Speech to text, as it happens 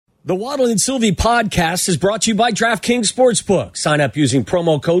The Waddle and Sylvie podcast is brought to you by DraftKings Sportsbook. Sign up using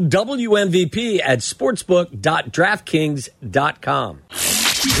promo code WMVP at sportsbook.draftkings.com.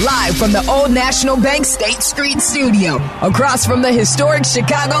 Live from the Old National Bank State Street Studio, across from the historic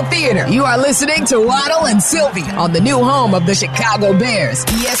Chicago Theater, you are listening to Waddle and Sylvie on the new home of the Chicago Bears,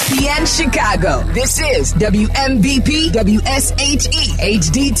 ESPN Chicago. This is WMVP WSHE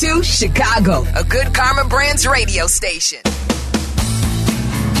HD2 Chicago, a Good Karma Brands radio station.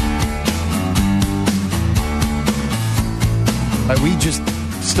 We just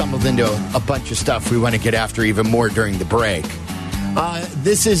stumbled into a bunch of stuff we want to get after even more during the break.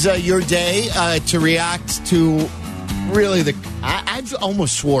 This is your day to react to really I've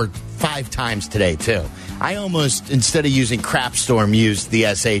almost swore 5 times today, too. I almost, instead of using crap storm, used the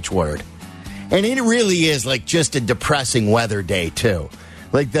SH word. And it really is like just a depressing weather day, too.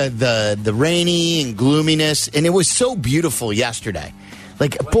 Like the rainy and gloominess. And it was so beautiful yesterday.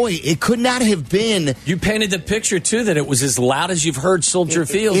 Like, boy, it could not have been. You painted the picture, too, that it was as loud as you've heard Soldier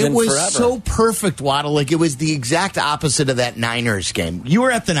Field in forever. It was so perfect, Waddle. Like, it was the exact opposite of that Niners game. You were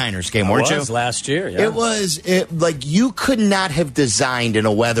at the Niners game, weren't you? I was last year, yeah. It was, like, you could not have designed in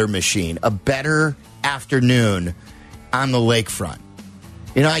a weather machine a better afternoon on the lakefront.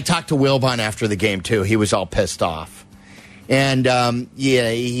 You know, I talked to Wilbon after the game, too. He was all pissed off. And,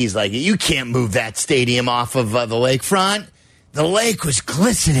 he's like, you can't move that stadium off of the lakefront. The lake was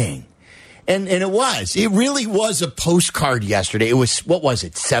glistening. And it was. It really was a postcard yesterday. It was,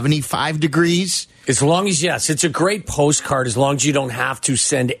 75 degrees? As long as, yes, it's a great postcard as long as you don't have to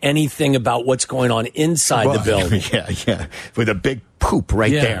send anything about what's going on inside the building. Yeah. With a big poop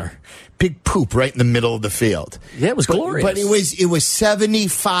right there. Big poop right in the middle of the field. Yeah, it was glorious. But it was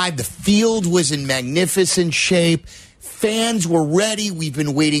 75. The field was in magnificent shape. Fans were ready. We've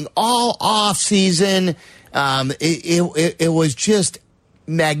been waiting all off season. It was just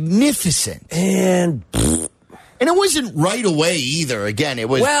magnificent. And it wasn't right away either. Again, it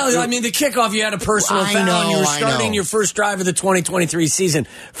was. Well, I mean, the kickoff, you had a personal foul, and you were starting your first drive of the 2023 season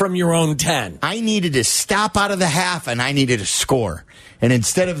from your own 10. I needed to stop out of the half, and I needed to score. And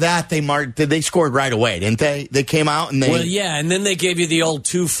instead of that, they scored right away, didn't they? They came out and they. Well, yeah, and then they gave you the old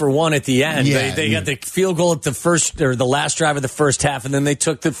 2-for-1 at the end. Yeah, they got the field goal at the last drive of the first half, and then they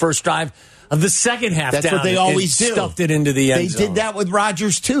took the first drive of the second half. That's down what they always do. Stuffed it into the end zone. They did that with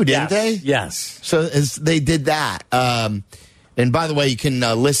Rodgers too, didn't they? Yes. So they did that. And by the way, you can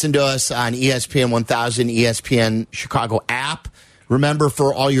listen to us on ESPN 1000, ESPN Chicago app. Remember,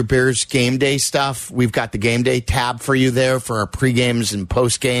 for all your Bears game day stuff, we've got the game day tab for you there for our pre-games and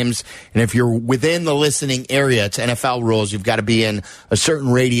post-games. And if you're within the listening area, it's NFL rules. You've got to be in a certain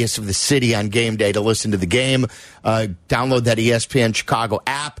radius of the city on game day to listen to the game. Download that ESPN Chicago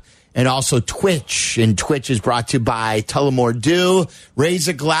app. And also Twitch. And Twitch is brought to you by Tullamore Dew. Raise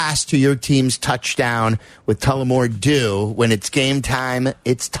a glass to your team's touchdown with Tullamore Dew. When it's game time,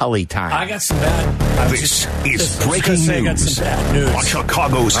 it's Tully time. I got some bad. This is breaking news. I got some bad news On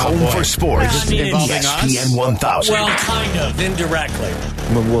Chicago's home for sports. Involving ESPN 1000. Well, kind of, indirectly.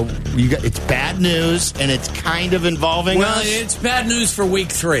 Well, it's bad news, and it's kind of involving us. Well, it's bad news for week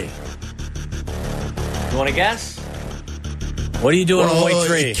 3. You want to guess? What are you doing on week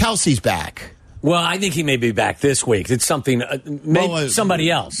 3? Kelsey's back. Well, I think he may be back this week. It's something, maybe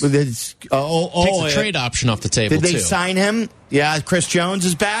somebody else. Takes a trade option off the table, Did they sign him? Yeah, Chris Jones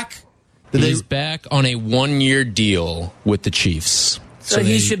is back? He's back on a 1-year deal with the Chiefs. So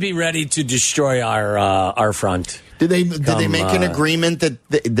he should be ready to destroy our front. Did they make an agreement that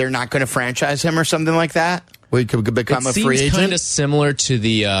they're not going to franchise him or something like that? We could become a free agent? It seems kind of similar to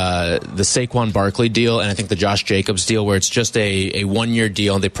the Saquon Barkley deal and I think the Josh Jacobs deal, where it's just a 1-year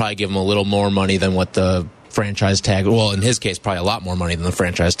deal and they probably give him a little more money than what the franchise tag, well, in his case, probably a lot more money than the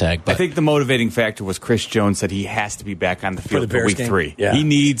franchise tag. But I think the motivating factor was Chris Jones said he has to be back on the field for week game? 3. Yeah. He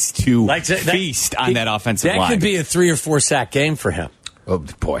needs to feast on that offensive line. That could be a 3 or 4 sack game for him. Oh,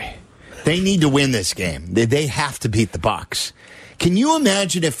 boy. They need to win this game. They have to beat the Bucs. Can you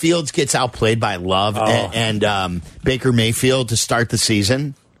imagine if Fields gets outplayed by Love and Baker Mayfield to start the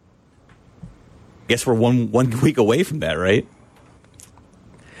season? Guess we're one week away from that, right?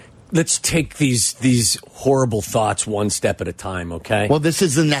 Let's take these horrible thoughts one step at a time, okay? Well, this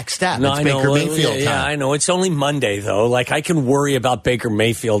is the next step. It's Baker Mayfield time. Yeah, I know. It's only Monday, though. Like, I can worry about Baker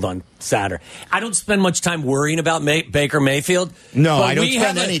Mayfield on Saturday. I don't spend much time worrying about Baker Mayfield. No, I don't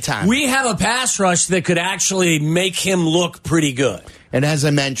spend any time. We have a pass rush that could actually make him look pretty good. And as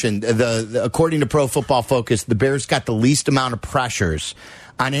I mentioned, according to Pro Football Focus, the Bears got the least amount of pressures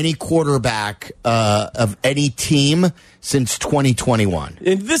on any quarterback of any team since 2021.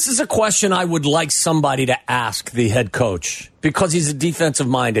 And this is a question I would like somebody to ask the head coach, because he's a defensive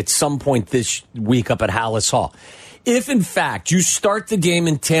mind at some point this week up at Hallis Hall. If, in fact, you start the game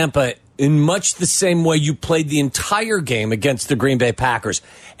in Tampa in much the same way you played the entire game against the Green Bay Packers,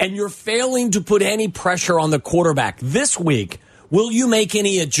 and you're failing to put any pressure on the quarterback this week, will you make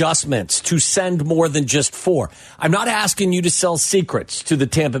any adjustments to send more than just 4? I'm not asking you to sell secrets to the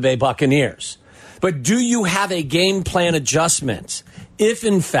Tampa Bay Buccaneers, but do you have a game plan adjustment if,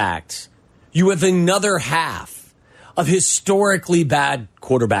 in fact, you have another half of historically bad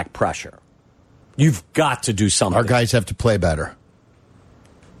quarterback pressure? You've got to do something. Our guys have to play better.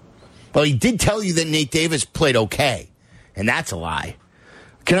 Well, he did tell you that Nate Davis played okay, and that's a lie.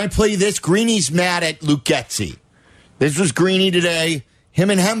 Can I play you this? Greeny's mad at Luke Getsy. This was Greeny today. Him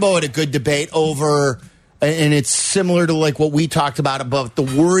and Hembo had a good debate over, and it's similar to like what we talked about the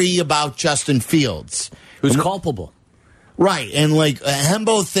worry about Justin Fields. Who's culpable. Right, and like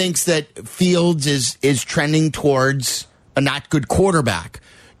Hembo thinks that Fields is trending towards a not good quarterback.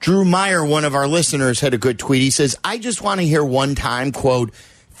 Drew Meyer, one of our listeners, had a good tweet. He says, I just want to hear one time, quote,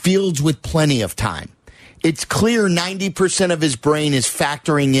 Fields with plenty of time. It's clear 90% of his brain is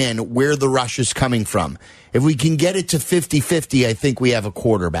factoring in where the rush is coming from. If we can get it to 50-50, I think we have a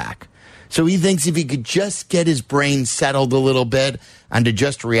quarterback. So he thinks if he could just get his brain settled a little bit onto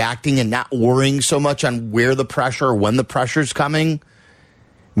just reacting and not worrying so much on where the pressure or when the pressure's coming,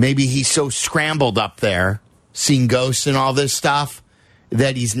 maybe he's so scrambled up there, seeing ghosts and all this stuff,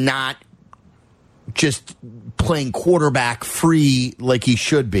 that he's not just playing quarterback free like he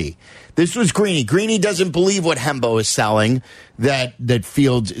should be. This was Greeny. Greeny doesn't believe what Hembo is selling, that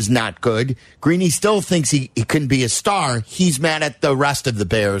Fields is not good. Greeny still thinks he can be a star. He's mad at the rest of the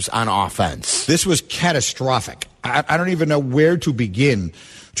Bears on offense. This was catastrophic. I don't even know where to begin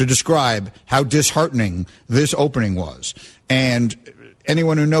to describe how disheartening this opening was. And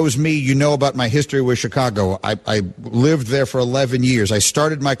anyone who knows me, you know about my history with Chicago. I lived there for 11 years. I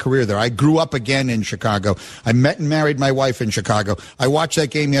started my career there. I grew up again in Chicago. I met and married my wife in Chicago. I watched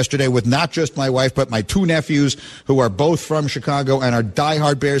that game yesterday with not just my wife, but my 2 nephews who are both from Chicago and are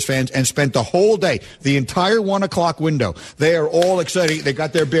diehard Bears fans, and spent the whole day, the entire 1 o'clock window. They are all excited. They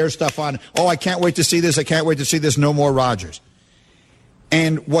got their Bears stuff on. Oh, I can't wait to see this. I can't wait to see this. No more Rodgers.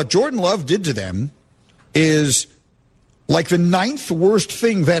 And what Jordan Love did to them is like the 9th worst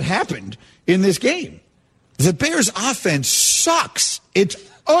thing that happened in this game. The Bears' offense sucks. It's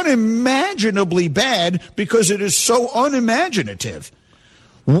unimaginably bad because it is so unimaginative.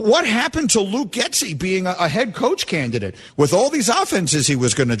 What happened to Luke Getsy being a head coach candidate with all these offenses he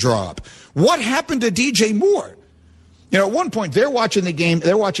was going to draw up? What happened to DJ Moore? You know, at one point, they're watching the game.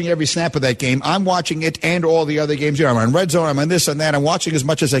 They're watching every snap of that game. I'm watching it and all the other games. You know, I'm on Red Zone. I'm on this and that. I'm watching as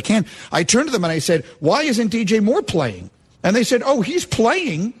much as I can. I turned to them and I said, why isn't DJ Moore playing? And they said, oh, he's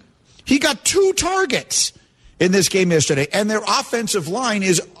playing. He got 2 targets in this game yesterday, and their offensive line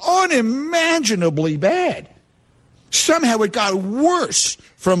is unimaginably bad. Somehow it got worse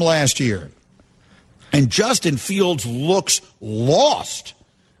from last year. And Justin Fields looks lost.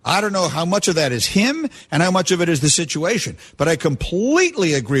 I don't know how much of that is him and how much of it is the situation, but I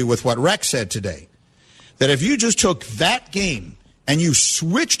completely agree with what Rex said today, that if you just took that game and you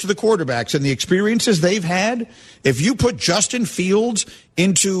switched the quarterbacks and the experiences they've had, if you put Justin Fields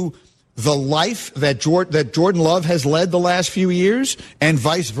into the life that Jordan Love has led the last few years and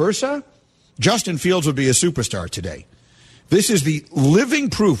vice versa, Justin Fields would be a superstar today. This is the living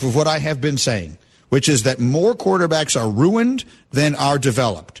proof of what I have been saying, which is that more quarterbacks are ruined than are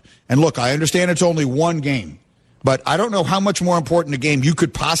developed. And look, I understand it's only 1 game, but I don't know how much more important a game you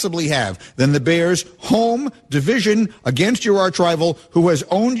could possibly have than the Bears' home division against your arch rival who has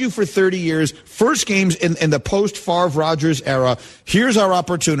owned you for 30 years, first games in the post-Favre Rodgers era. Here's our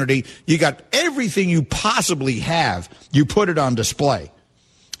opportunity. You got everything you possibly have. You put it on display.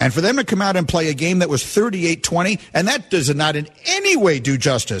 And for them to come out and play a game that was 38-20, and that does not in any way do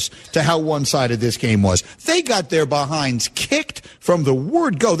justice to how one-sided this game was. They got their behinds kicked from the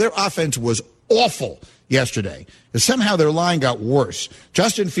word go. Their offense was awful yesterday. Somehow their line got worse.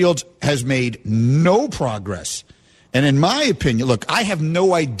 Justin Fields has made no progress. And in my opinion, look, I have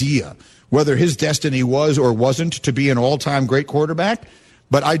no idea whether his destiny was or wasn't to be an all-time great quarterback,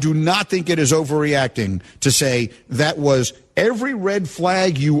 but I do not think it is overreacting to say that was every red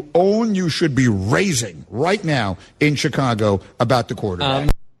flag you own you should be raising right now in Chicago about the quarterback.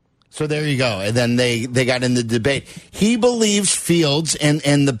 So there you go. And then they got in the debate. He believes Fields and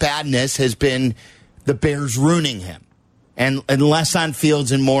the badness has been the Bears ruining him. and less on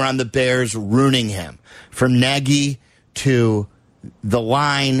Fields and more on the Bears ruining him. From Nagy to the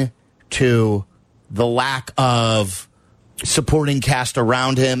line to the lack of supporting cast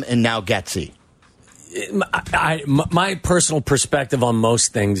around him, and now Getsy. My personal perspective on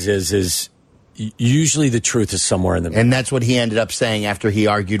most things is usually the truth is somewhere in the middle. And that's what he ended up saying after he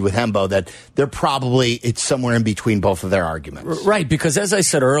argued with Hembo, that it's somewhere in between both of their arguments. Right, because as I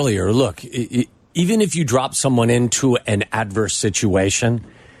said earlier, look, even if you drop someone into an adverse situation,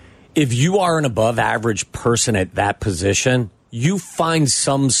 if you are an above average person at that position, you find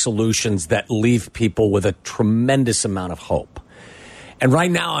some solutions that leave people with a tremendous amount of hope. And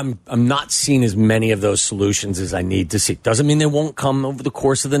right now, I'm not seeing as many of those solutions as I need to see. Doesn't mean they won't come over the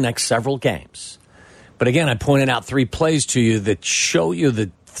course of the next several games. But again, I pointed out 3 plays to you that show you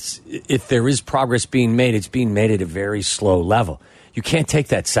that if there is progress being made, it's being made at a very slow level. You can't take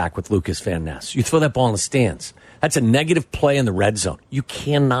that sack with Lucas Van Ness. You throw that ball in the stands. That's a negative play in the red zone. You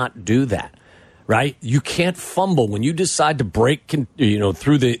cannot do that, right? You can't fumble when you decide to break,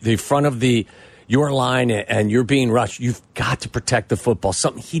 through the front of your line and you're being rushed. You've got to protect the football.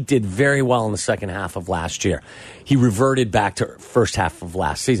 Something he did very well in the second half of last year. He reverted back to first half of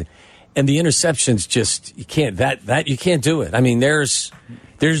last season. And the interceptions you can't do it. I mean, you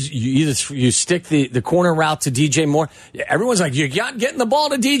stick the corner route to DJ Moore. Everyone's like, you're getting the ball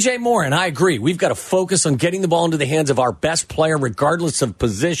to DJ Moore. And I agree. We've got to focus on getting the ball into the hands of our best player, regardless of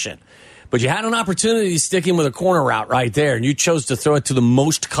position. But you had an opportunity sticking with a corner route right there, and you chose to throw it to the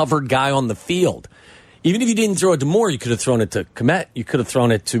most covered guy on the field. Even if you didn't throw it to Moore, you could have thrown it to Kmet. You could have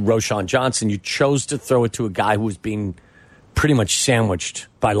thrown it to Roschon Johnson. You chose to throw it to a guy who was being pretty much sandwiched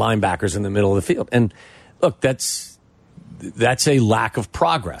by linebackers in the middle of the field. And look, that's a lack of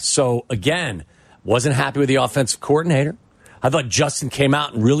progress. So, again, wasn't happy with the offensive coordinator. I thought Justin came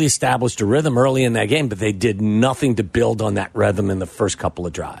out and really established a rhythm early in that game, but they did nothing to build on that rhythm in the first couple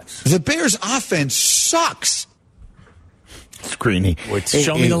of drives. The Bears' offense sucks. Screeny.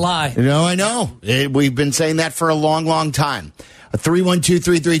 Show me the lie. No, I know. We've been saying that for a long, long time.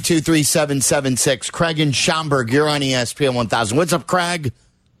 312-332-3776. Craig and Schaumburg, you're on ESPN 1000. What's up, Craig?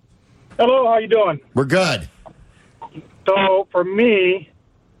 Hello, how you doing? We're good. So, for me,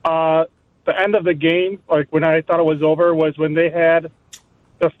 the end of the game, like when I thought it was over, was when they had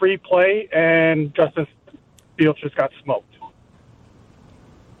the free play and Justin Fields just got smoked.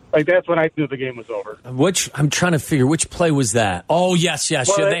 Like, that's when I knew the game was over. I'm trying to figure which play was that. Oh, yes. Well,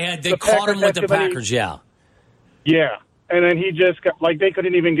 they caught him with the Packers, yeah. Yeah, and then he just got, they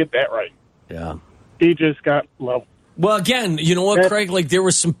couldn't even get that right. Yeah. He just got low. Well, again, you know what, Craig? Like, there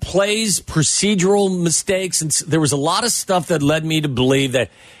were some plays, procedural mistakes, and there was a lot of stuff that led me to believe that,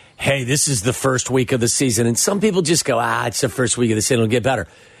 hey, this is the first week of the season. And some people just go, it's the first week of the season, it'll get better.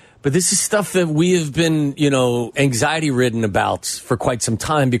 But this is stuff that we have been, anxiety-ridden about for quite some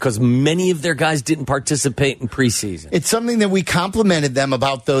time because many of their guys didn't participate in preseason. It's something that we complimented them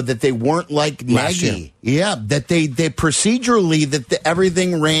about, though, that they weren't like Nagy. Yeah, that they procedurally, that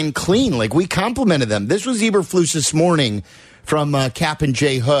everything ran clean. Like, we complimented them. This was Eberflus this morning from Cap and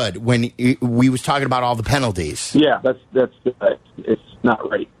Jay Hood when we was talking about all the penalties. Yeah, that's it's not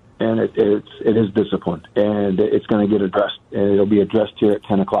right. And it is disciplined, and it's going to get addressed, and it'll be addressed here at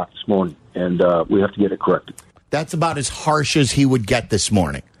 10 o'clock this morning, and we have to get it corrected. That's about as harsh as he would get this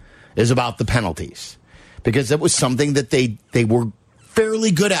morning, is about the penalties, because it was something that they were fairly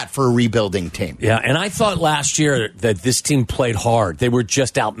good at for a rebuilding team. Yeah, and I thought last year that this team played hard. They were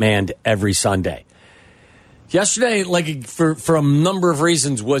just outmanned every Sunday. Yesterday, for a number of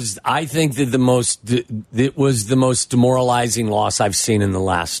reasons, was I think that it was the most demoralizing loss I've seen in the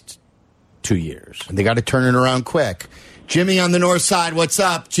last 2 years. They got to turn it around quick. Jimmy on the north side, what's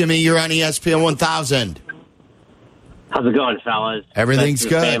up? Jimmy, you're on ESPN 1000. How's it going, fellas? Everything's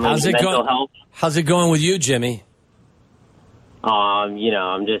good. How's it going? How's it going with you, Jimmy?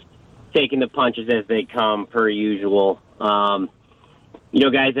 I'm just taking the punches as they come, per usual. Guys,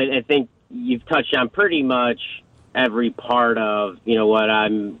 I think you've touched on pretty much every part of, what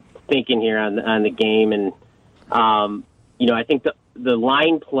I'm thinking here on the game. And, I think the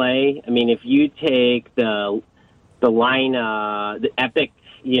line play, if you take the line, the epic,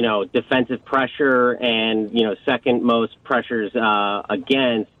 defensive pressure and, second most pressures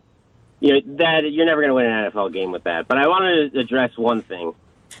against, that you're never going to win an NFL game with that. But I wanted to address one thing.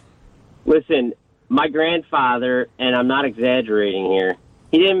 Listen, my grandfather, and I'm not exaggerating here,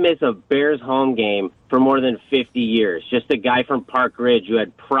 he didn't miss a Bears home game for more than 50 years. Just a guy from Park Ridge who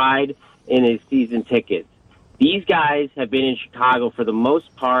had pride in his season tickets. These guys have been in Chicago for the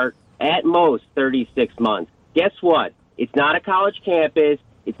most part, at most 36 months. Guess what? It's not a college campus.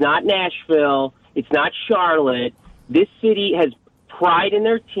 It's not Nashville. It's not Charlotte. This city has pride in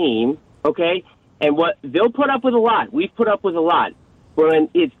their team, okay? And what they'll put up with a lot. We've put up with a lot. When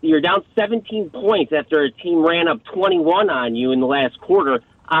you're down 17 points after a team ran up 21 on you in the last quarter,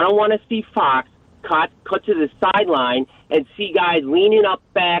 I don't want to see Fox cut to the sideline and see guys leaning up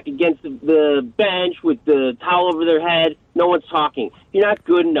back against the bench with the towel over their head. No one's talking. You're not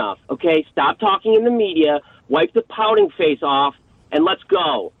good enough, okay? Stop talking in the media, wipe the pouting face off, and let's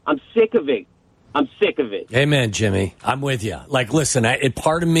go. I'm sick of it. I'm sick of it. Amen, Jimmy. I'm with you. Like, listen,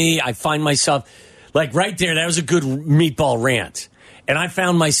 part of me, I find myself, like right there, that was a good meatball rant. And I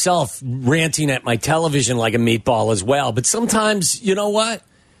found myself ranting at my television like a meatball as well. But sometimes, you know what?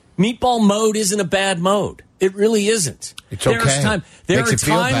 Meatball mode isn't a bad mode. It really isn't. It's okay. There are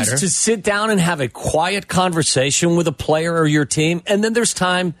times to sit down and have a quiet conversation with a player or your team, and then there's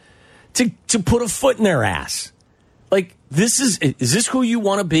time to put a foot in their ass. Like, is this who you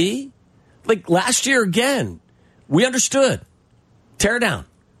want to be? Like last year again, we understood. Tear down.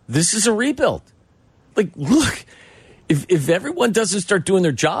 This is a rebuild. Like, look, if everyone doesn't start doing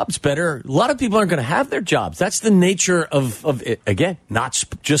their jobs better, a lot of people aren't going to have their jobs. That's the nature of it. Again, not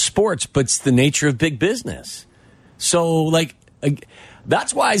just sports, but it's the nature of big business. So, like,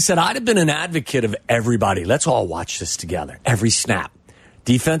 that's why I said I'd have been an advocate of everybody. Let's all watch this together. Every snap.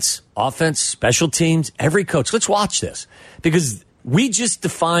 Defense, offense, special teams, every coach. Let's watch this. Because we just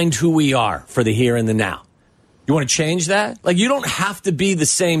defined who we are for the here and the now. You want to change that? Like, you don't have to be the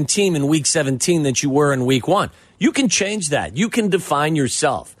same team in Week 17 that you were in Week 1. You can change that. You can define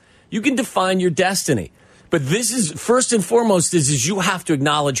yourself. You can define your destiny. But this is, first and foremost, is you have to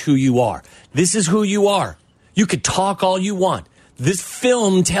acknowledge who you are. This is who you are. You could talk all you want. This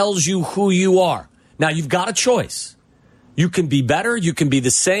film tells you who you are. Now, you've got a choice. You can be better, you can be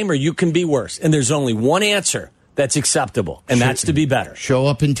the same, or you can be worse. And there's only one answer that's acceptable, and that's to be better. Show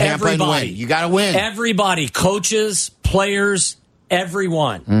up in Tampa and win. You got to win. Everybody, coaches, players,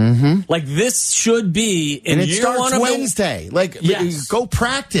 everyone. Mm-hmm. Like, this should be in and it year starts one of Wednesday. Go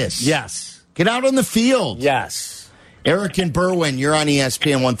practice. Yes. Get out on the field. Yes. Eric and Berwyn, you're on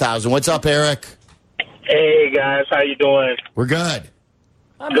ESPN 1000. What's up, Eric? Hey, guys. How you doing? We're good.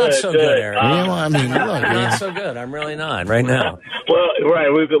 I'm not so good, Eric. I'm not so good. I'm really not right now. Well,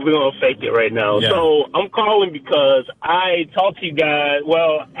 right. We're going to fake it right now. Yeah. So I'm calling because I talked to you guys.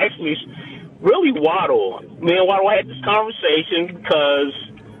 Well, actually, really Waddle. Me and Waddle had this conversation because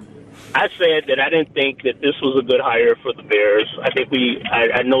I said that I didn't think that this was a good hire for the Bears. I think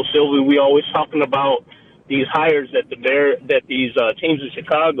I know, Sylvie, we always talking about these hires that these teams in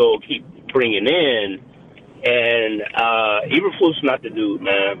Chicago keep bringing in. And Eberflus not the dude,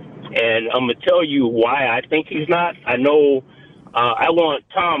 man. And I'm going to tell you why I think he's not. I know I want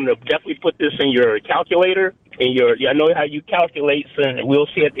Tom to definitely put this in your calculator. I know how you calculate, and we'll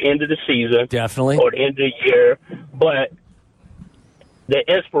see at the end of the season. Definitely. Or the end of the year. But the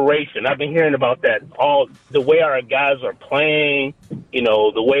inspiration, I've been hearing about that. All the way our guys are playing,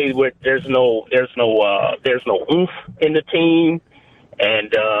 the way there's no oomph in the team.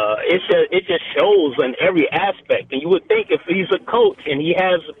 And it just shows in every aspect. And you would think if he's a coach and he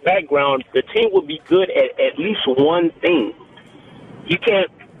has a background, the team would be good at least one thing. You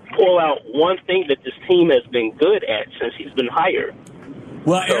can't pull out one thing that this team has been good at since he's been hired.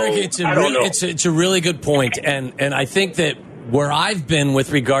 Well, so, Eric, it's a really good point. And I think that where I've been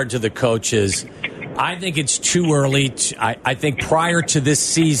with regard to the coaches, I think it's too early. I think prior to this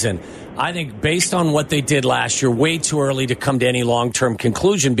season, I think based on what they did last year, way too early to come to any long-term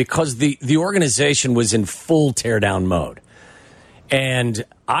conclusion because the organization was in full teardown mode. And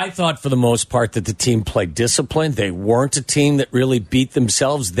I thought for the most part that the team played disciplined. They weren't a team that really beat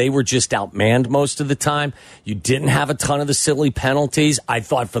themselves. They were just outmanned most of the time. You didn't have a ton of the silly penalties. I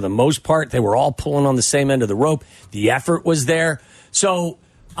thought for the most part they were all pulling on the same end of the rope. The effort was there. So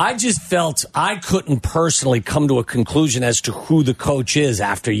I just felt I couldn't personally come to a conclusion as to who the coach is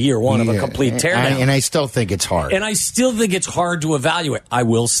after year one of a complete teardown. And I still think it's hard. And I still think it's hard to evaluate. I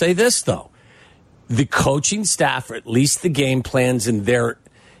will say this, though. The coaching staff, or at least the game plans and their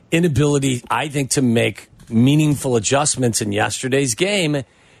inability, I think, to make meaningful adjustments in yesterday's game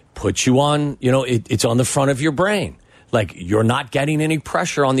put you on, it's on the front of your brain. Like, you're not getting any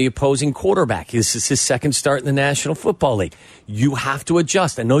pressure on the opposing quarterback. This is his second start in the National Football League. You have to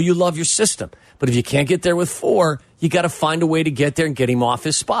adjust. I know you love your system, but if you can't get there with 4, you got to find a way to get there and get him off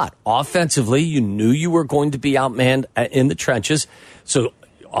his spot. Offensively, you knew you were going to be outmanned in the trenches. So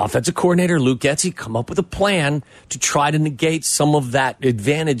offensive coordinator Luke Getsy come up with a plan to try to negate some of that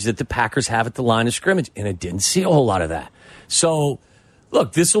advantage that the Packers have at the line of scrimmage, and I didn't see a whole lot of that. So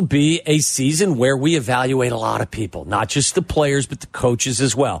look, this will be a season where we evaluate a lot of people, not just the players, but the coaches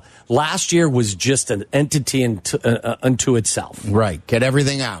as well. Last year was just an entity unto itself. Right. Get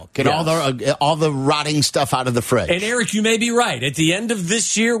everything out. Get all the rotting stuff out of the fridge. And Eric, you may be right. At the end of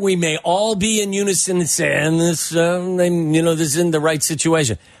this year, we may all be in unison and say, and this isn't the right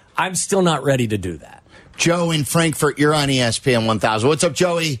situation. I'm still not ready to do that. Joe in Frankfurt, you're on ESPN 1000. What's up,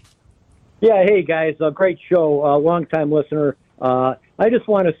 Joey? Yeah, hey, guys. A great show. Long-time listener. I just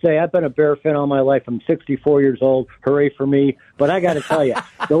want to say I've been a Bear fan all my life. I'm 64 years old. Hooray for me. But I got to tell you,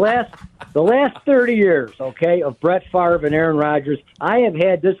 the last 30 years, okay, of Brett Favre and Aaron Rodgers, I have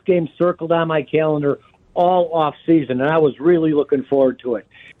had this game circled on my calendar all off season, and I was really looking forward to it.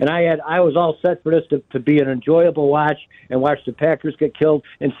 And I was all set for this to be an enjoyable watch and watch the Packers get killed.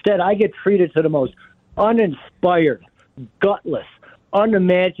 Instead, I get treated to the most uninspired, gutless,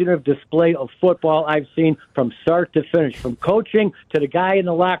 unimaginative display of football I've seen from start to finish. From coaching to the guy in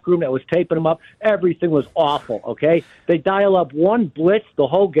the locker room that was taping them up, everything was awful, okay? They dial up one blitz the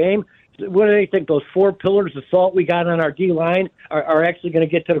whole game. What do they think, those 4 pillars of salt we got on our D-line are actually going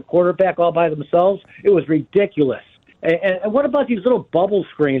to get to the quarterback all by themselves? It was ridiculous. And what about these little bubble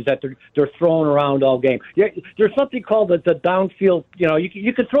screens that they're throwing around all game? There's something called the downfield. You know,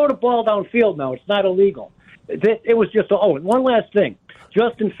 you can throw the ball downfield now. It's not illegal. It was just, and one last thing.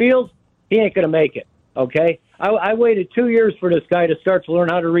 Justin Fields, he ain't going to make it, okay? I waited 2 years for this guy to start to learn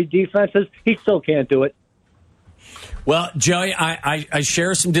how to read defenses. He still can't do it. Well, Joey, I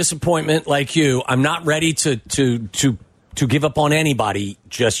share some disappointment like you. I'm not ready to give up on anybody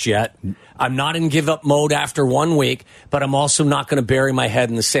just yet. I'm not in give-up mode after 1 week, but I'm also not going to bury my head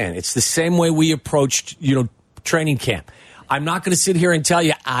in the sand. It's the same way we approached, training camp. I'm not going to sit here and tell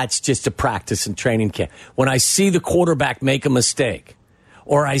you, it's just a practice in training camp. When I see the quarterback make a mistake,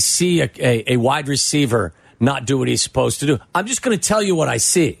 or I see a wide receiver not do what he's supposed to do, I'm just going to tell you what I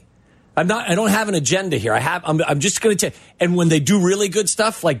see. I don't have an agenda here. I'm just going to tell you. And when they do really good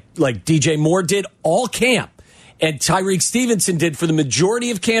stuff, like DJ Moore did all camp, and Tyreek Stevenson did for the majority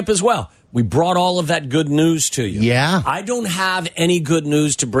of camp as well, we brought all of that good news to you. Yeah. I don't have any good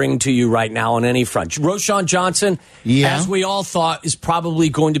news to bring to you right now on any front. Roschon Johnson, as we all thought, is probably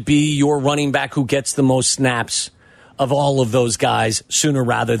going to be your running back who gets the most snaps of all of those guys sooner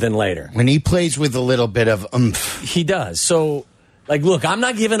rather than later. When he plays with a little bit of oomph. He does. So, look, I'm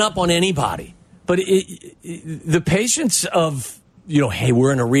not giving up on anybody. But the patience of, hey,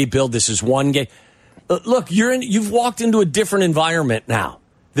 we're in a rebuild. This is one game. Look, you've walked into a different environment now.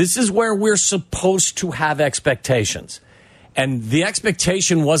 This is where we're supposed to have expectations. And the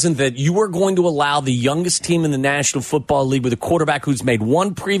expectation wasn't that you were going to allow the youngest team in the National Football League with a quarterback who's made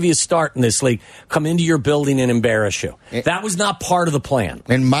one previous start in this league come into your building and embarrass you. That was not part of the plan.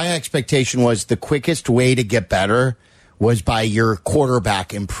 And my expectation was the quickest way to get better was by your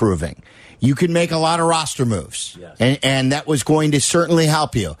quarterback improving. You can make a lot of roster moves, yes, and that was going to certainly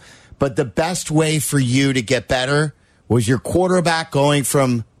help you. But the best way for you to get better was your quarterback going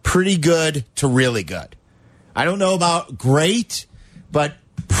from pretty good to really good. I don't know about great, but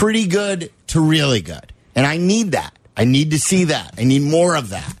pretty good to really good. And I need that. I need to see that. I need more of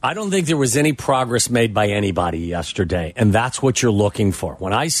that. I don't think there was any progress made by anybody yesterday, and that's what you're looking for.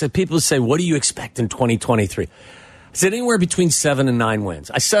 When I said, people say, what do you expect in 2023? I said anywhere between 7 and 9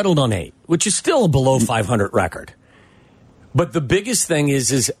 wins. I settled on 8, which is still a below 500 record. But the biggest thing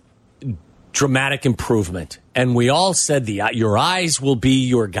is dramatic improvement. And we all said your eyes will be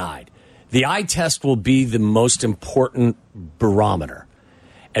your guide. The eye test will be the most important barometer.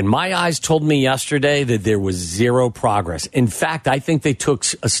 And my eyes told me yesterday that there was zero progress. In fact, I think they took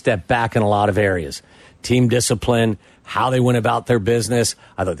a step back in a lot of areas. Team discipline, how they went about their business.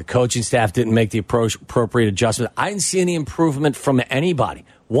 I thought the coaching staff didn't make the appropriate adjustment. I didn't see any improvement from anybody.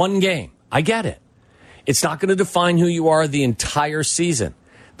 One game. I get it. It's not going to define who you are the entire season.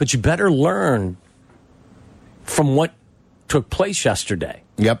 But you better learn from what took place yesterday.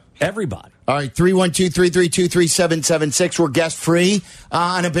 Yep. Everybody. All right, 312-332-3776. We're guest-free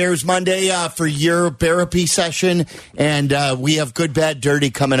on a Bears Monday for your therapy session. And we have Good, Bad,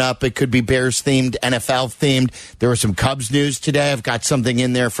 Dirty coming up. It could be Bears-themed, NFL-themed. There was some Cubs news today. I've got something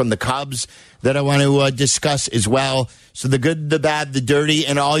in there from the Cubs that I want to discuss as well. So the good, the bad, the dirty,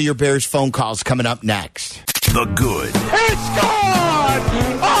 and all your Bears phone calls coming up next. The good. It's gone!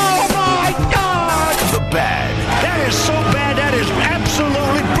 Oh, my God! The bad. That is so bad, that is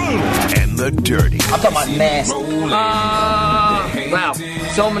absolutely brutal. And the dirty. I'm talking about nasty. Wow.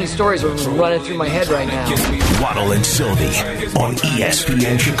 So many stories are running through my head right now. Waddle and Sylvie on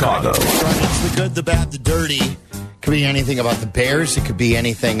ESPN Chicago. It's the good, the bad, the dirty. Could be anything about the Bears. It could be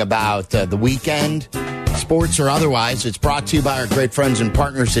anything about the weekend. sports or otherwise. It's brought to you by our great friends and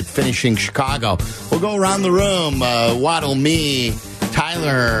partners at Finishing Chicago. We'll go around the room, Waddle, me,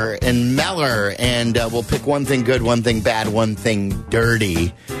 Tyler, and Meller, and we'll pick one thing good, one thing bad, one thing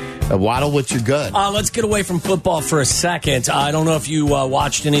dirty. Waddle, what's your good? Let's get away from football for a second. I don't know if you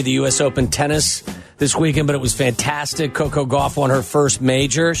watched any of the U.S. Open tennis this weekend, but it was fantastic. Coco Gauff won her first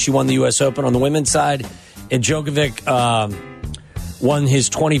major. She won the U.S. Open on the women's side, and Djokovic won his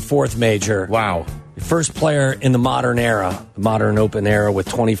 24th major. Wow. First player in the modern era, the modern Open era, with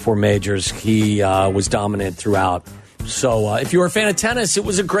 24 majors. He was dominant throughout. So if you were a fan of tennis, it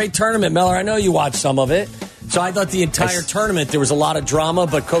was a great tournament. Meller, I know you watched some of it. So I thought the entire tournament, there was a lot of drama,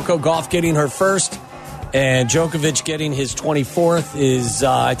 but Coco Gauff getting her first and Djokovic getting his 24th is,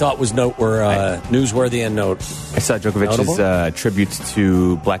 I thought, was newsworthy and note. I saw Djokovic's tribute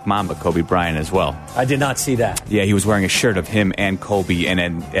to Black Mamba, Kobe Bryant, as well. I did not see that. Yeah, he was wearing a shirt of him and Kobe, and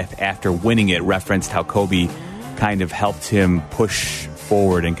then after winning it, referenced how Kobe kind of helped him push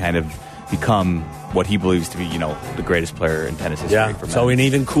forward and kind of become what he believes to be, the greatest player in tennis history. Yeah, so an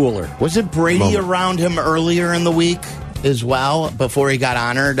even cooler. Was it Brady around him earlier in the week as well, before he got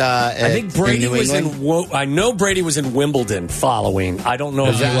honored? I think Brady was I know Brady was in Wimbledon following. I don't know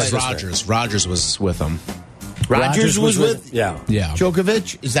if it was Rogers. Rogers was with him. Rogers was with Yeah.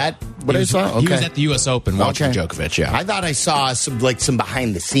 Djokovic? Is that what I saw? He was at the U.S. Open watching Djokovic, yeah. I thought I saw some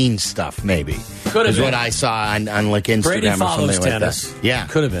behind-the-scenes stuff, maybe. Could have been. What I saw on like Instagram Brady or follows something tennis. like that. Yeah.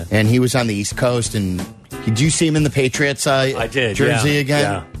 Could have been. And he was on the East Coast, and did you see him in the Patriots I did, jersey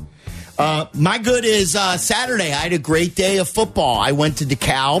again? Yeah. My good is Saturday. I had a great day of football. I went to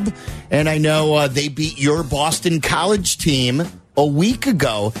DeKalb, and I know they beat your Boston College team a week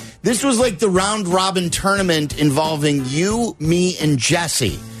ago. This was like the round-robin tournament involving you, me, and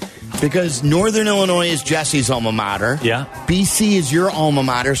Jesse. Because Northern Illinois is Jesse's alma mater. Yeah. BC is your alma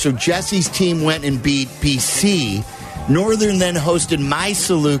mater. So Jesse's team went and beat BC. Northern then hosted my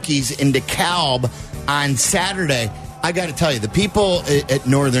Salukis in DeKalb on Saturday. I got to tell you, the people at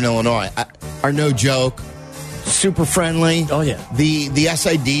Northern Illinois are no joke. Super friendly. Oh, yeah. The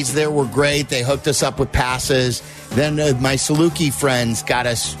SIDs there were great. They hooked us up with passes. Then my Saluki friends got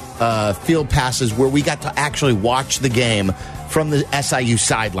us field passes where we got to actually watch the game from the SIU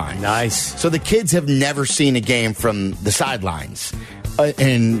sideline. Nice. So the kids have never seen a game from the sidelines.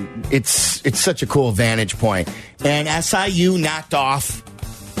 And it's such a cool vantage point. And SIU knocked off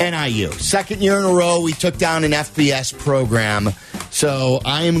NIU. Second year in a row, we took down an FBS program. So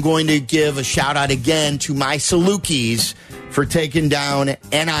I am going to give a shout out again to my Salukis for taking down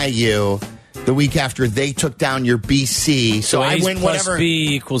NIU the week after they took down your BC. So I win whatever.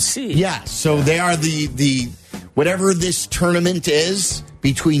 B equals C. Yeah. So they are the whatever this tournament is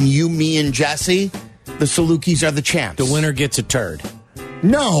between you, me, and Jesse. The Salukis are the champs. The winner gets a turd.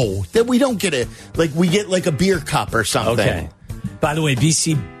 No, that we don't get it. Like we get like a beer cup or something. Okay. By the way,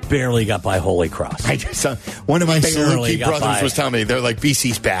 BC barely got by Holy Cross. One of my Saluki brothers was telling me they're like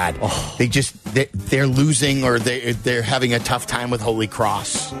BC's bad. Oh. They're losing or they're having a tough time with Holy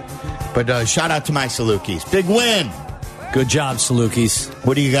Cross. But shout out to my Salukis. Big win. Good job, Salukis.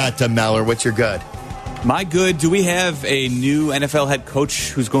 What do you got, Meller? What's your good? My good, do we have a new NFL head coach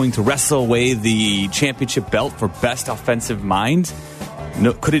who's going to wrestle away the championship belt for best offensive mind?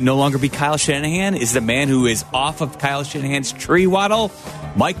 No, could it no longer be Kyle Shanahan? Is the man who is off of Kyle Shanahan's tree, Waddle?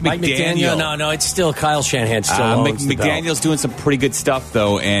 Mike McDaniel. No, it's still Kyle Shanahan. McDaniel's doing some pretty good stuff,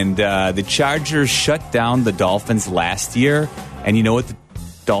 though, and the Chargers shut down the Dolphins last year, and you know what the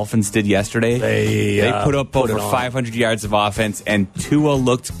Dolphins did yesterday? They put up over 500 yards of offense, and Tua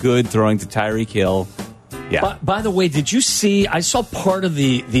looked good throwing to Tyreek Hill. Yeah. By the way, did you see? I saw part of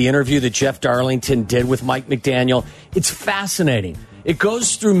the interview that Jeff Darlington did with Mike McDaniel. It's fascinating. It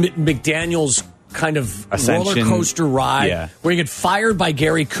goes through McDaniel's kind of roller coaster ride where he got fired by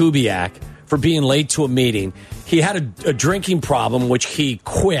Gary Kubiak for being late to a meeting. He had a drinking problem, which he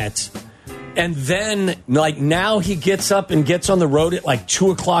quit. And then, now he gets up and gets on the road at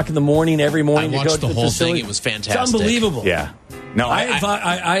 2 o'clock in the morning every morning. I watched the whole thing. It was fantastic. It's unbelievable. Yeah. No,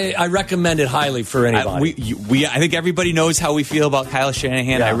 I recommend it highly for anybody. I think everybody knows how we feel about Kyle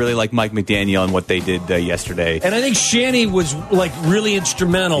Shanahan. Yeah. I really like Mike McDaniel and what they did yesterday. And I think Shanny was really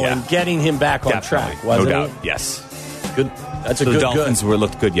instrumental in getting him back on track. No doubt. Yes. Good. That's a good. The Dolphins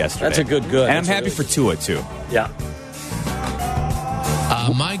looked good yesterday. That's a good. And I'm happy for Tua too. Yeah.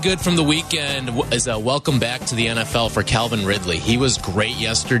 My good from the weekend is a welcome back to the NFL for Calvin Ridley. He was great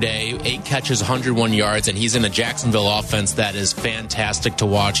yesterday, 8 catches, 101 yards, and he's in a Jacksonville offense that is fantastic to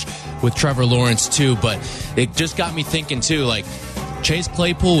watch with Trevor Lawrence too. But it just got me thinking too, Chase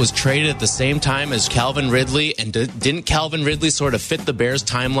Claypool was traded at the same time as Calvin Ridley, and didn't Calvin Ridley sort of fit the Bears'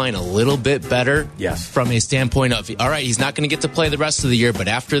 timeline a little bit better? Yes. From a standpoint of, all right, he's not going to get to play the rest of the year, but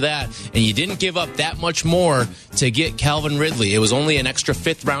after that, and you didn't give up that much more to get Calvin Ridley. It was only an extra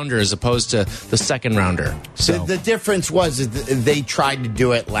 5th rounder as opposed to the 2nd rounder. So the difference was they tried to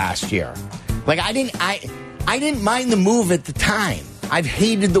do it last year. Like I didn't mind the move at the time. I've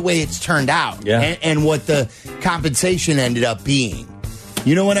hated the way it's turned out, and what the compensation ended up being.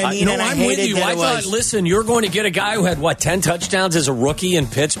 You know what I mean? I'm with you. I thought, listen, you're going to get a guy who had, 10 touchdowns as a rookie in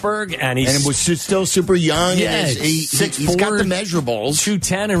Pittsburgh, and was still super young. Yeah, he's got the measurables.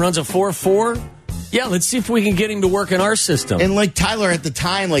 210 and runs a 4.4. Yeah, let's see if we can get him to work in our system. And like Tyler at the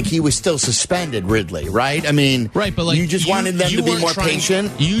time, he was still suspended, Ridley, right? I mean, right, but you just wanted them to be more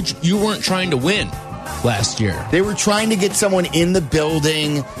patient. You weren't trying to win last year. They were trying to get someone in the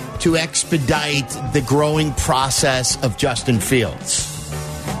building to expedite the growing process of Justin Fields.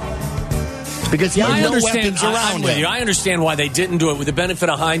 Because he had no weapons around him. I understand why they didn't do it. With the benefit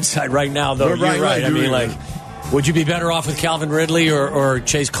of hindsight right now, though, you're right. I mean, would you be better off with Calvin Ridley or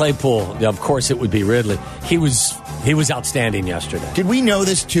Chase Claypool? Yeah, of course it would be Ridley. He was outstanding yesterday. Did we know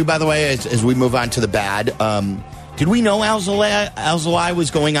this, too, by the way, as we move on to the bad? Did we know Alzolay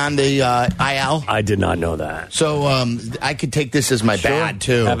was going on the IL? I did not know that. So I could take this as my bad,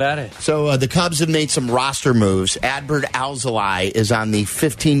 too. Have at it. So the Cubs have made some roster moves. Adbert Alzolay is on the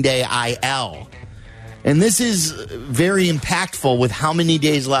 15-day IL. And this is very impactful with how many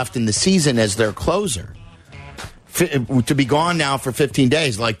days left in the season as their closer. To be gone now for 15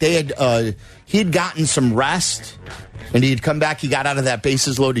 days. He had gotten some rest, and he'd come back. He got out of that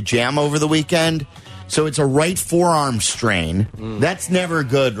bases-loaded jam over the weekend. So it's a right forearm strain. That's never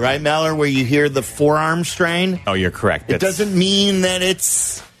good, right, Meller, where you hear the forearm strain? Oh, you're correct. It doesn't mean that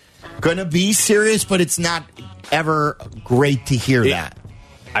it's going to be serious, but it's not ever great to hear that.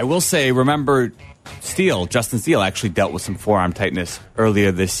 I will say, remember, Justin Steele actually dealt with some forearm tightness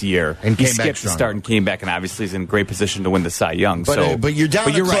earlier this year. And he came back skipped the start and came back, and obviously is in great position to win the Cy Young. But you're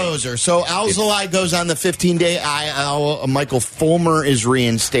down to closer. Right. So Alzolay goes on the 15-day IL. Michael Fulmer is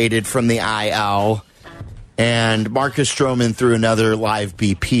reinstated from the IL. And Marcus Stroman threw another live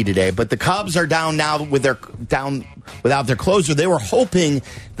BP today. But the Cubs are down now without their closer. They were hoping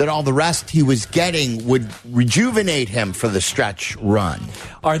that all the rest he was getting would rejuvenate him for the stretch run.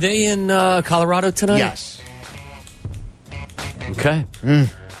 Are they in Colorado tonight? Yes. Okay.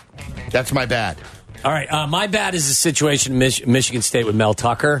 That's my bad. All right. My bad is the situation in Michigan State with Mel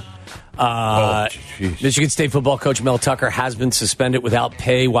Tucker. Michigan State football coach Mel Tucker has been suspended without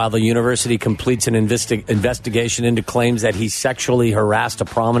pay while the university completes an investigation into claims that he sexually harassed a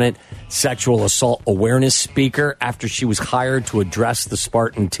prominent sexual assault awareness speaker after she was hired to address the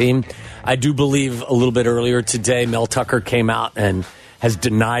Spartan team. I do believe a little bit earlier today, Mel Tucker came out and has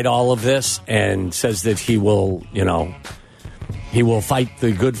denied all of this and says that he will fight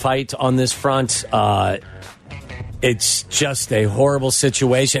the good fight on this front. It's just a horrible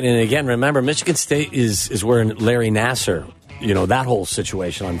situation. And again, remember, Michigan State is where Larry Nassar, that whole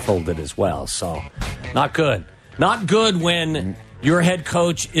situation unfolded as well. So not good. Not good when your head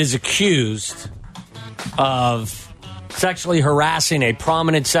coach is accused of sexually harassing a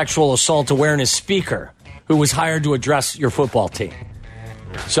prominent sexual assault awareness speaker who was hired to address your football team.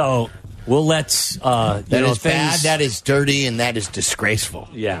 So we'll let that is bad, that is dirty, and that is disgraceful.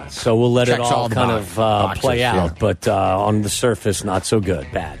 Yeah, so we'll let it all kind of play out. Yeah. But on the surface, not so good.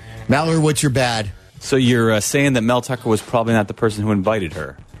 Bad. Mallory, what's your bad? So you're saying that Mel Tucker was probably not the person who invited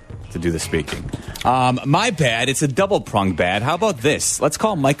her to do the speaking. My bad. It's a double-pronged bad. How about this? Let's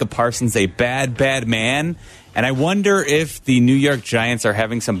call Micah Parsons a bad, bad man. And I wonder if the New York Giants are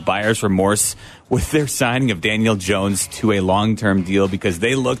having some buyer's remorse with their signing of Daniel Jones to a long-term deal because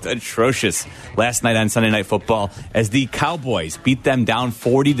they looked atrocious last night on Sunday Night Football as the Cowboys beat them down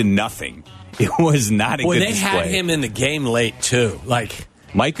 40-0. It was not a good display. They had him in the game late, too.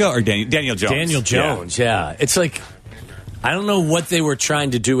 Micah or Daniel Jones? Daniel Jones, yeah. It's I don't know what they were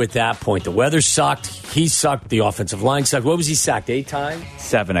trying to do at that point. The weather sucked. He sucked. The offensive line sucked. What was he sacked? 8 times?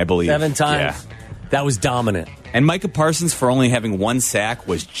 7, I believe. 7 times? Yeah. That was dominant. And Micah Parsons, for only having 1 sack,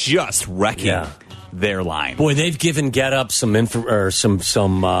 was just wrecking their line. Boy, they've given Get Up some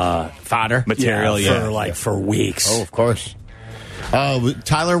fodder material, for weeks. Oh, of course.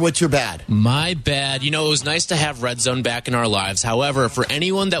 Tyler, what's your bad? My bad. It was nice to have Red Zone back in our lives. However, for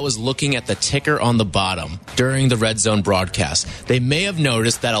anyone that was looking at the ticker on the bottom during the Red Zone broadcast, they may have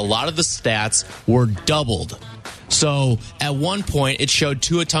noticed that a lot of the stats were doubled. So at one point, it showed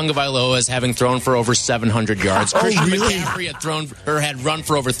Tua Tagovailoa as having thrown for over 700 yards. Christian McCaffrey had run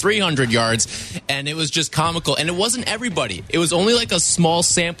for over 300 yards, and it was just comical. And it wasn't everybody. It was only like a small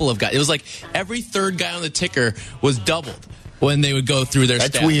sample of guys. It was like every third guy on the ticker was doubled when they would go through their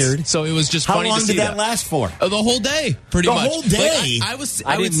stats. That's weird. So it was just How funny long to see did that last for? The whole day, pretty much. The whole day? Like,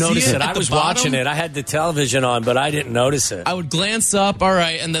 I didn't notice it. I was watching bottom. it. I had the television on, but I didn't notice it. I would glance up, all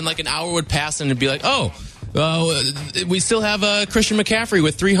right, and then like an hour would pass, and it'd be like, oh, we still have Christian McCaffrey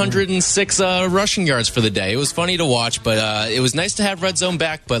with 306 rushing yards for the day. It was funny to watch, but it was nice to have Red Zone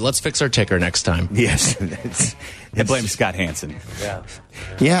back, but let's fix our ticker next time. Yes. And blame Scott Hansen.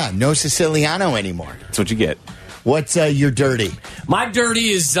 Yeah, no Siciliano anymore. That's what you get. What's your dirty? My dirty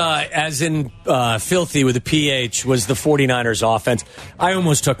is, as in filthy with a PH, was the 49ers offense. I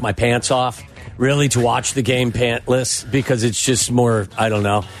almost took my pants off, really, to watch the game pantless, because it's just more, I don't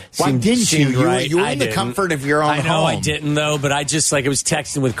know. Why didn't you? Right. You were in the comfort of your own home. I know I didn't, though, but I just, like, I was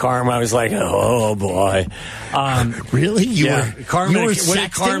texting with Carm. I was like, oh boy. Really? You were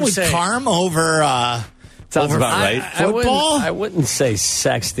sexting with Carm over... Sounds about right. Football? I wouldn't say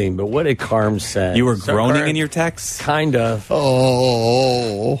sexting, but what did Carm say? You were groaning in your texts? Kind of.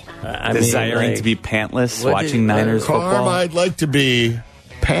 Desiring to be pantless, watching Niners football? Carm, I'd like to be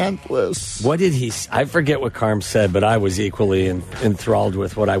pantless. What did he... I forget what Carm said, but I was equally enthralled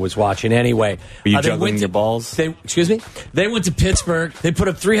with what I was watching anyway. Were you juggling your balls? Excuse me? They went to Pittsburgh. They put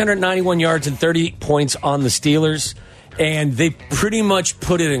up 391 yards and 30 points on the Steelers. And they pretty much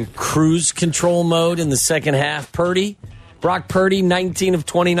put it in cruise control mode in the second half. Brock Purdy, 19 of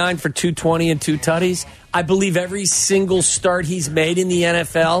 29 for 220 and 2 tutties. I believe every single start he's made in the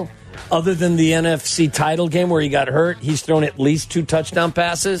NFL, other than the NFC title game where he got hurt, he's thrown at least 2 touchdown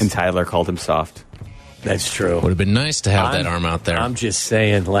passes. And Tyler called him soft. That's true. Would have been nice to have that arm out there. I'm just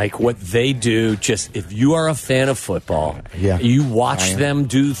saying, like, what they do, just if you are a fan of football, you watch them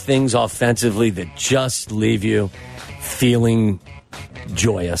do things offensively that just leave you feeling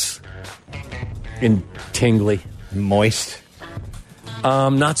joyous and tingly. Moist.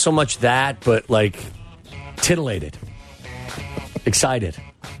 Not so much that, but like titillated. Excited.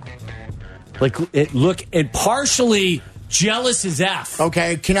 Like it partially jealous as F.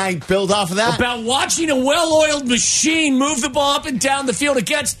 Okay, can I build off of that? About watching a well-oiled machine move the ball up and down the field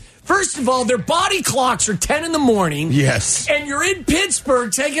against... First of all, their body clocks are 10 in the morning. Yes. And you're in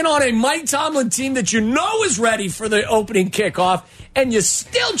Pittsburgh taking on a Mike Tomlin team that you know is ready for the opening kickoff, and you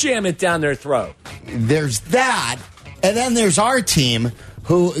still jam it down their throat. There's that, and then there's our team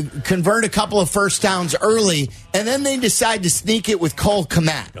who convert a couple of first downs early, and then they decide to sneak it with Cole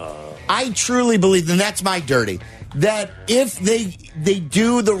Kmet. I truly believe, and that's my dirty, that if they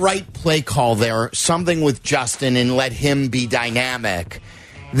do the right play call there, something with Justin and let him be dynamic,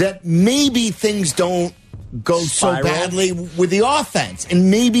 that maybe things don't go so badly with the offense,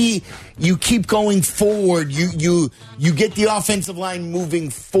 and maybe you keep going forward. You get the offensive line moving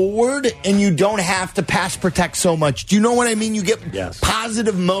forward, and you don't have to pass protect so much. Do you know what I mean? You get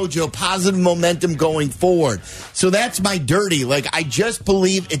positive mojo, positive momentum going forward. So that's my dirty. Like, I just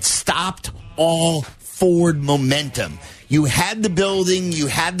believe it stopped all forward momentum. You had the building, you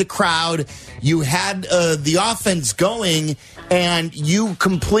had the crowd, you had the offense going, and you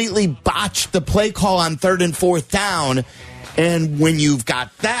completely botched the play call on 3rd and 4th down. And when you've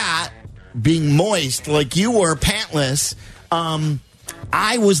got that, being moist like you were, pantless,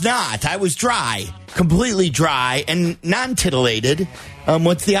 I was not. I was dry, completely dry and non-titillated.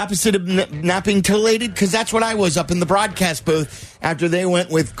 What's the opposite of not being titillated? Because that's what I was up in the broadcast booth after they went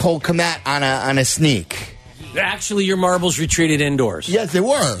with Cole Kmet on a sneak. Actually, your marbles retreated indoors. Yes, they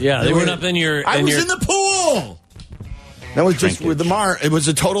were. Yeah, they weren't up in your... I was in the pool. That was just with it was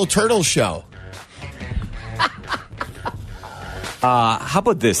a total turtle show. How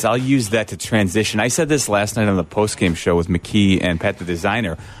about this? I'll use that to transition. I said this last night on the postgame show with McKee and Pat the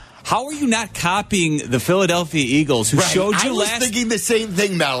designer. How are you not copying the Philadelphia Eagles, who showed you last... I was thinking the same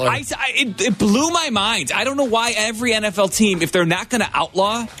thing, Mallory. It blew my mind. I don't know why every NFL team, if they're not going to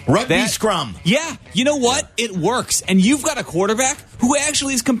outlaw... Rugby scrum. Yeah. You know what? It works. And you've got a quarterback who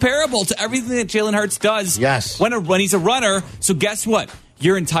actually is comparable to everything that Jalen Hurts does when he's a runner. So guess what?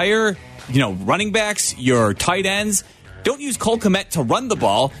 Your entire, running backs, your tight ends... Don't use Cole Kmet to run the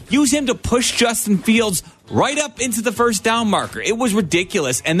ball. Use him to push Justin Fields right up into the first down marker. It was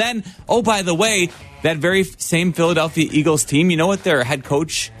ridiculous. And then, oh, by the way, that very same Philadelphia Eagles team, you know what their head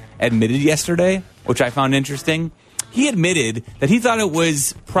coach admitted yesterday, which I found interesting? He admitted that he thought it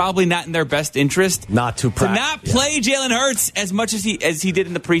was probably not in their best interest not to not play Jalen Hurts as much as he did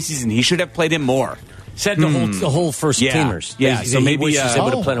in the preseason. He should have played him more. Said the whole first teamers. Yeah, so maybe he wishes they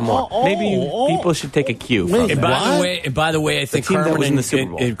would have played them more. Maybe people should take a cue from And by the way, I think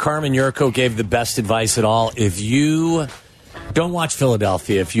Carmen Yurko gave the best advice at all. If you don't watch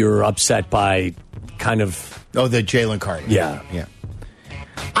Philadelphia, if you're upset by kind of the Jalen Carter. Yeah.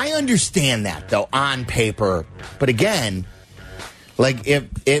 I understand that though on paper, but again, like if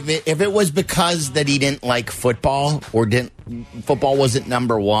it was because that he didn't like football or football wasn't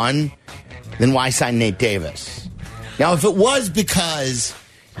number one, then why sign Nate Davis? Now, if it was because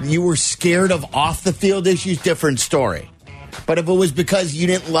you were scared of off the field issues, different story. But if it was because you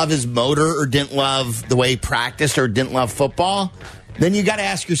didn't love his motor or didn't love the way he practiced or didn't love football, then you got to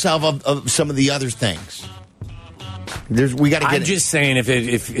ask yourself of some of the other things. I'm just saying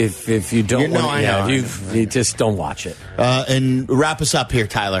if you don't you just don't watch it. And wrap us up here,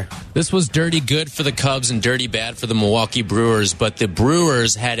 Tyler. This was dirty good for the Cubs and dirty bad for the Milwaukee Brewers, but the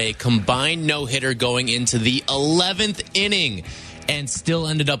Brewers had a combined no-hitter going into the 11th inning and still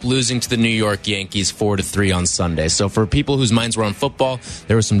ended up losing to the New York Yankees 4-3 on Sunday. So for people whose minds were on football,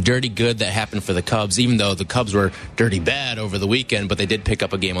 there was some dirty good that happened for the Cubs, even though the Cubs were dirty bad over the weekend, but they did pick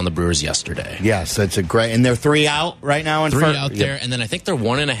up a game on the Brewers yesterday. Yes, that's a great... And they're 3 out right now? Three out there, and then I think they're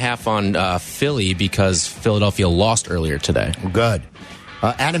 1.5 on Philly because Philadelphia lost earlier today. Good.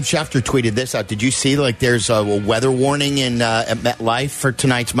 Adam Schefter tweeted this out. Did you see, there's a weather warning at MetLife for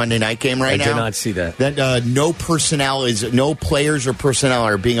tonight's Monday night game now? I did not see that. That no players or personnel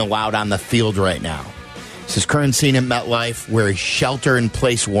are being allowed on the field right now. This is current scene at MetLife where a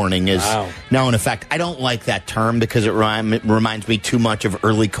shelter-in-place warning is now in effect. I don't like that term because it reminds me too much of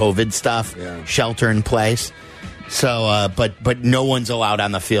early COVID stuff, shelter-in-place. So, but no one's allowed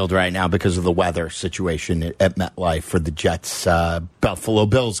on the field right now because of the weather situation at MetLife for the Jets Buffalo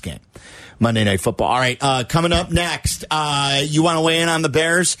Bills game. Monday Night Football. All right, coming up next, you want to weigh in on the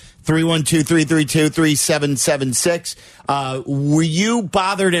Bears? 312-332-3776. Were you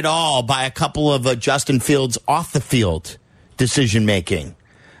bothered at all by a couple of Justin Fields off-the-field decision-making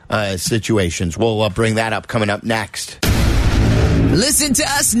situations? We'll bring that up coming up next. Listen to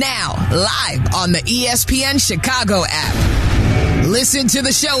us now, live on the ESPN Chicago app. Listen to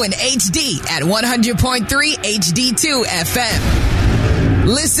the show in HD at 100.3 HD2 FM.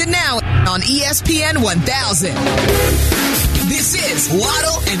 Listen now on ESPN 1000. This is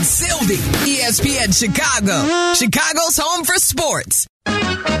Waddle and Sylvie, ESPN Chicago, Chicago's home for sports. All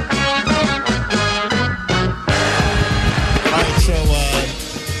right, so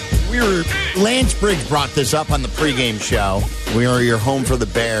Lance Briggs brought this up on the pregame show. We are your home for the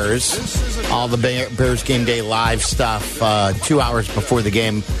Bears. All the Bears Game Day live stuff 2 hours before the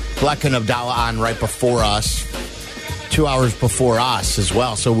game. Bleck and Abdallah on right before us. 2 hours before us as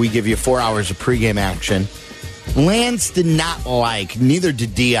well. So we give you 4 hours of pregame action. Lance did not like, neither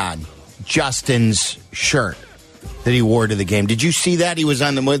did Dion, Justin's shirt that he wore to the game. Did you see that? He was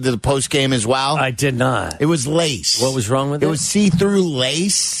on the post game as well? I did not. It was lace. What was wrong with it? It was see-through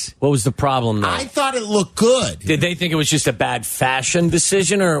lace. What was the problem, though? I thought it looked good. Did they think it was just a bad fashion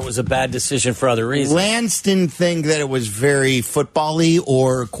decision, or it was a bad decision for other reasons? Lance didn't think that it was very football-y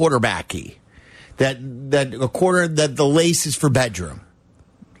or quarterback-y. That the lace is for bedroom.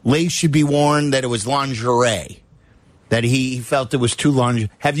 Lace should be worn, that it was lingerie. That he felt it was too long.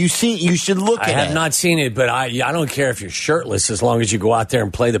 Have you seen? You should look at it. I have not seen it, but I don't care if you're shirtless as long as you go out there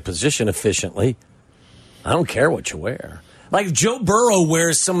and play the position efficiently. I don't care what you wear. Like Joe Burrow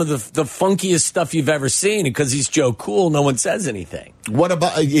wears some of the funkiest stuff you've ever seen, and because he's Joe Cool, no one says anything. What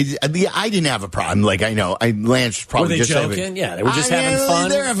about? I didn't have a problem. Like I know, Lance probably were they just joking. Yeah, they were just having fun.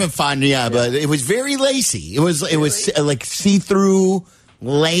 They're having fun. Yeah, but it was very lacy. It was like see-through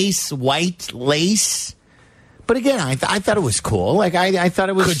lace, white lace. But again, I thought it was cool. Like I thought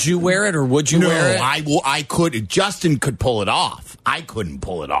it was. Could you wear it, or would you wear it? I could. Justin could pull it off. I couldn't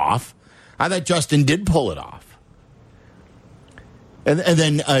pull it off. I thought Justin did pull it off. And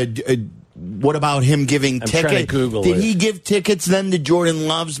then what about him giving tickets? Did he give tickets then to Jordan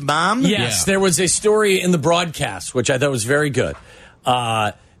Love's mom? Yes, there was a story in the broadcast which I thought was very good.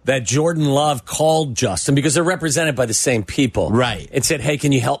 That Jordan Love called Justin because they're represented by the same people. Right. And said, hey,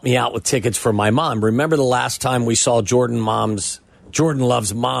 can you help me out with tickets for my mom? Remember the last time we saw Jordan Love's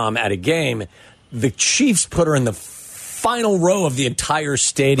mom at a game, the Chiefs put her in the final row of the entire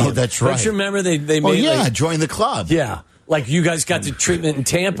stadium. Oh, that's right. Don't you remember they made join the club. Yeah. Like you guys got the treatment in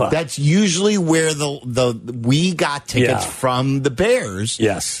Tampa. That's usually where we got tickets from the Bears.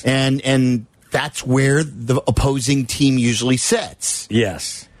 Yes. And that's where the opposing team usually sits.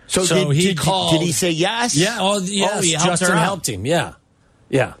 Yes. So he called. Did he say yes? Yeah. Yes. Justin helped him. Yeah.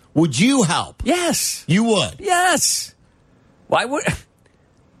 Yeah. Would you help? Yes. You would? Yes. Why would?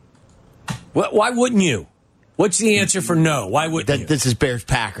 Why wouldn't you? What's the answer for no? Why wouldn't you? This is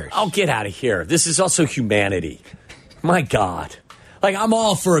Bears-Packers. Oh, get out of here. This is also humanity. My God. Like, I'm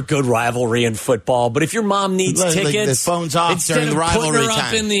all for a good rivalry in football, but if your mom needs tickets, the phone's off instead during of the rivalry putting her time.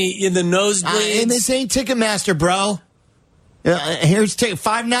 up in the nosebleeds. And this ain't Ticketmaster, bro. Here's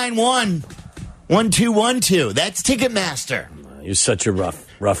 591-1212. That's Ticketmaster. You're such a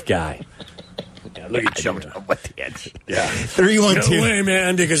rough guy. Yeah, look at you. What the answer? Yeah. 312. No way,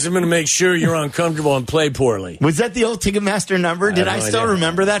 man, because I'm going to make sure you're uncomfortable and play poorly. Was that the old Ticketmaster number? Did I still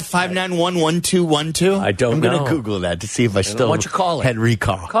remember that? 591-1212? I don't know. I'm going to Google that to see if I still why don't you call it? had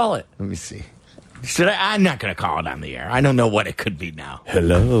recall. Call it. Let me see. Should I? I'm not going to call it on the air. I don't know what it could be now.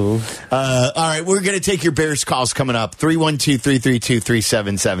 Hello. All right, we're going to take your Bears calls coming up.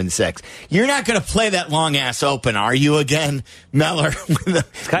 312-332-3776. You're not going to play that long-ass open, are you, again, Meller?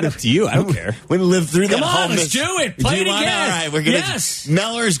 It's kind of up to you. I don't care. We live through that Come on, home. let's do it. Play it again. All right, we're going to. Yes.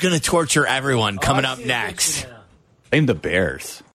 Meller's going to torture everyone coming up next. Blame the Bears.